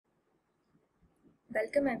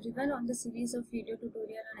Welcome everyone on the series of video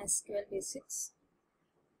tutorial on SQL basics.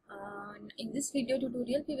 In this video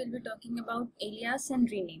tutorial we will be talking about alias and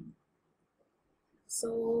rename.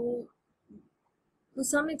 So to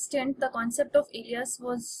some extent the concept of alias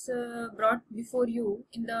was brought before you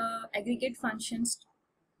in the aggregate functions.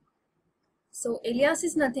 So alias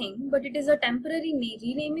is nothing but it is a temporary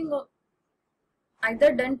renaming of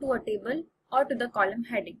either done to a table or to the column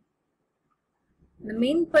heading. The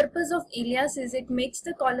main purpose of alias is it makes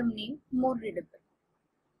the column name more readable.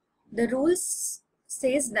 The rules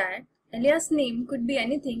says that alias name could be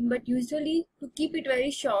anything, but usually to keep it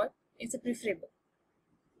very short is preferable.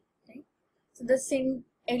 Okay. So the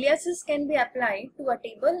aliases can be applied to a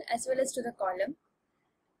table as well as to the column.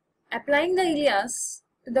 Applying the alias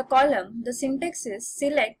to the column, the syntax is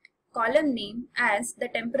select column name as the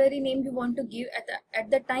temporary name you want to give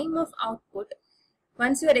at the time of output.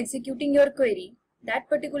 Once you are executing your query, that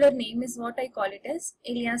particular name is what I call it as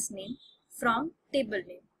alias name from table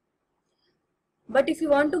name. But if you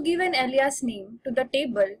want to give an alias name to the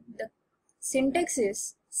table, the syntax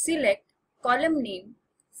is select column name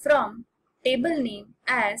from table name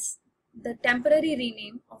as the temporary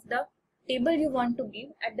rename of the table you want to give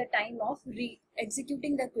at the time of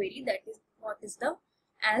executing the query. That is what is the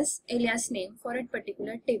as alias name for a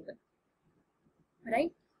particular table,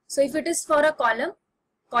 right? So if it is for a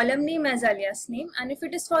column name as alias name, and if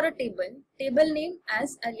it is for a table name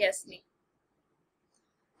as alias name.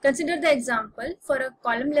 Consider the example for a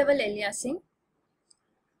column level aliasing.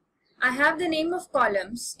 I have the name of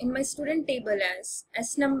columns in my student table as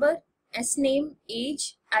S number, S name,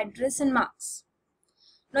 age, address and marks.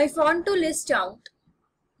 Now if I want to list out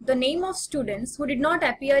the name of students who did not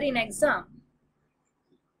appear in exam,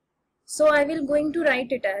 so I will going to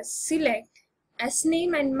write it as select S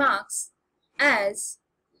name and marks as,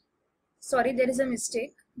 sorry, there is a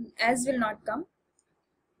mistake, as will not come.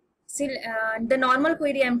 The normal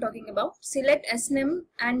query I am talking about, select SNAME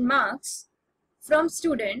and marks from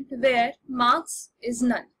student where marks is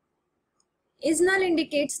null. Is null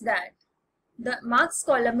indicates that the marks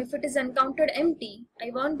column, if it is encountered empty,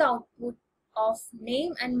 I want the output of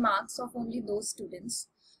name and marks of only those students.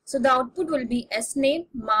 So the output will be SNAME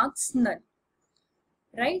marks null.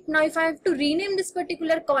 Right now, if I have to rename this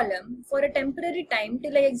particular column for a temporary time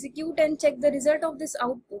till I execute and check the result of this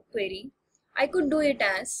output query, I could do it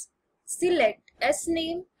as select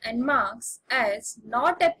SNAME and marks as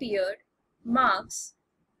not appeared marks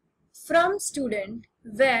from student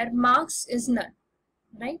where marks is null.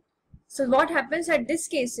 Right? So what happens at this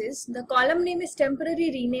case is the column name is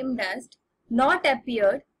temporarily renamed as not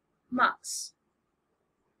appeared marks.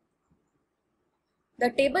 The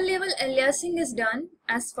table level aliasing is done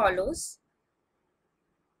as follows.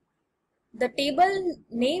 The table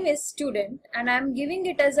name is student and I am giving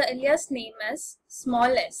it as a alias name as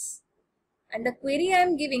small s. And the query I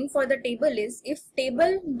am giving for the table is if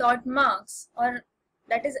table.marks, or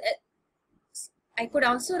that is, I could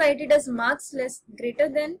also write it as marks less greater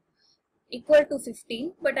than equal to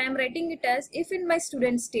 15, but I am writing it as if in my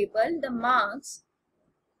students table the marks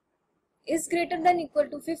is greater than equal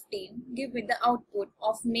to 15, give me the output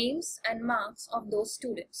of names and marks of those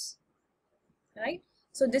students, right?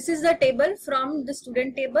 So this is the table from the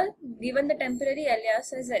student table given the temporary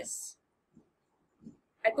alias as S.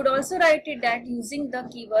 I could also write it that using the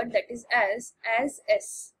keyword that is as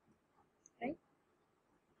S, right?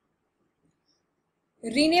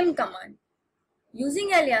 Rename command.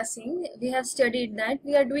 Using aliasing, we have studied that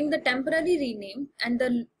we are doing the temporary rename and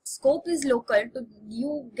the scope is local to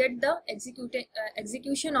you get the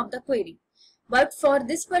execution of the query. But for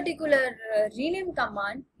this particular rename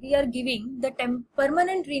command, we are giving the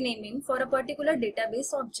permanent renaming for a particular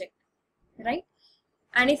database object, right?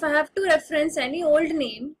 And if I have to reference any old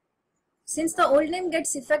name, since the old name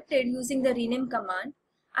gets affected using the rename command,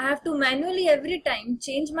 I have to manually every time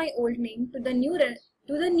change my old name to the new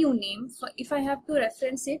name if I have to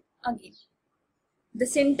reference it again. The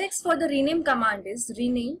syntax for the rename command is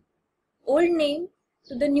rename old name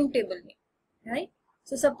to the new table name, right?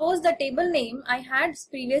 So suppose the table name I had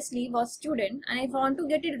previously was student and I want to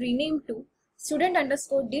get it renamed to student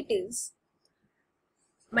underscore details.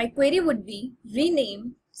 My query would be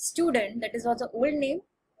rename student, that is also old name,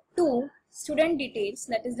 to student details,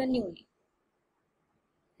 that is the new name.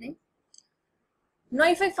 Okay. Now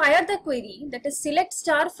if I fire the query that is select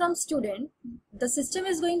star from student, the system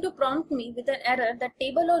is going to prompt me with an error that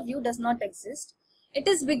table or view does not exist. It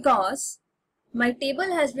is because my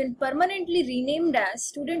table has been permanently renamed as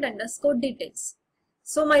student underscore details.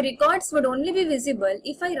 So my records would only be visible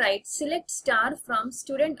if I write select star from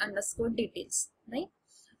student underscore details, right?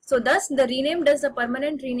 So thus the rename does the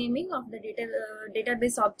permanent renaming of the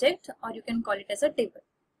database object, or you can call it as a table,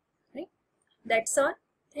 right? That's all.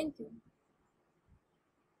 Thank you.